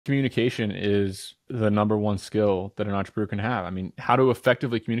Communication is the number one skill that an entrepreneur can have. I mean, how to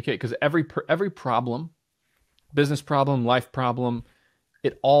effectively communicate, because every problem, business problem, life problem,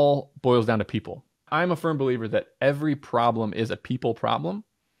 it all boils down to people. I'm a firm believer that every problem is a people problem.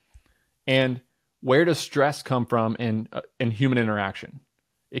 And where does stress come from in human interaction?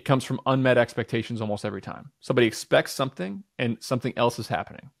 It comes from unmet expectations almost every time. Somebody expects something and something else is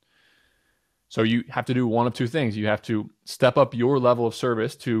happening. So you have to do one of two things. You have to step up your level of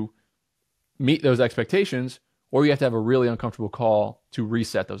service to meet those expectations, or you have to have a really uncomfortable call to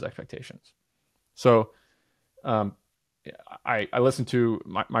reset those expectations. So I listened to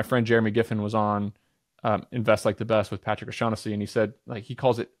my friend Jeremy Giffen was on Invest Like the Best with Patrick O'Shaughnessy, and he said, like, he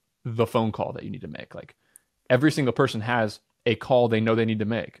calls it the phone call that you need to make. Like, every single person has a call they know they need to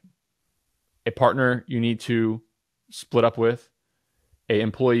make. A partner you need to split up with, a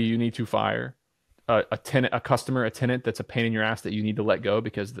employee you need to fire, a tenant, a customer, a tenant that's a pain in your ass that you need to let go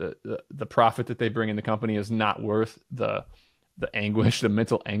because the profit that they bring in the company is not worth the anguish, the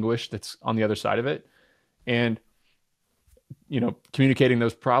mental anguish that's on the other side of it. And communicating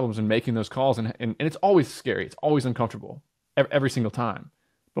those problems and making those calls, and it's always scary. It's always uncomfortable every single time.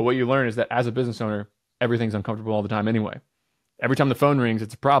 But what you learn is that as a business owner, everything's uncomfortable all the time anyway. Every time the phone rings,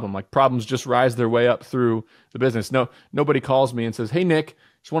 it's a problem. Like, problems just rise their way up through the business. Nobody calls me and says, "Hey, Nick,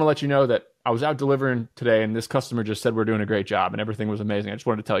 just want to let you know that I was out delivering today and this customer just said we're doing a great job and everything was amazing. I just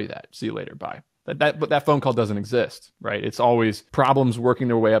wanted to tell you that. See you later. Bye." But that phone call doesn't exist, right? It's always problems working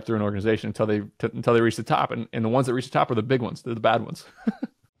their way up through an organization until they reach the top. And the ones that reach the top are the big ones. They're the bad ones.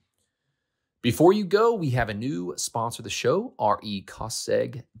 Before you go, we have a new sponsor of the show,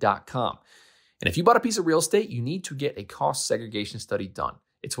 recostseg.com. And if you bought a piece of real estate, you need to get a cost segregation study done.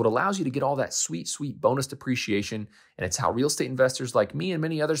 It's what allows you to get all that sweet, sweet bonus depreciation. And it's how real estate investors like me and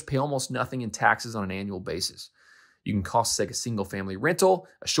many others pay almost nothing in taxes on an annual basis. You can cost seg a single family rental,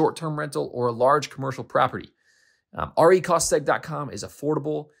 a short-term rental, or a large commercial property. recostseg.com is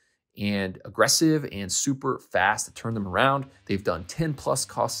affordable and aggressive and super fast to turn them around. They've done 10 plus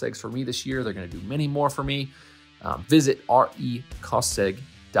cost segs for me this year. They're going to do many more for me. Visit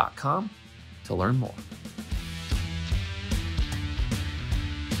recostseg.com to learn more.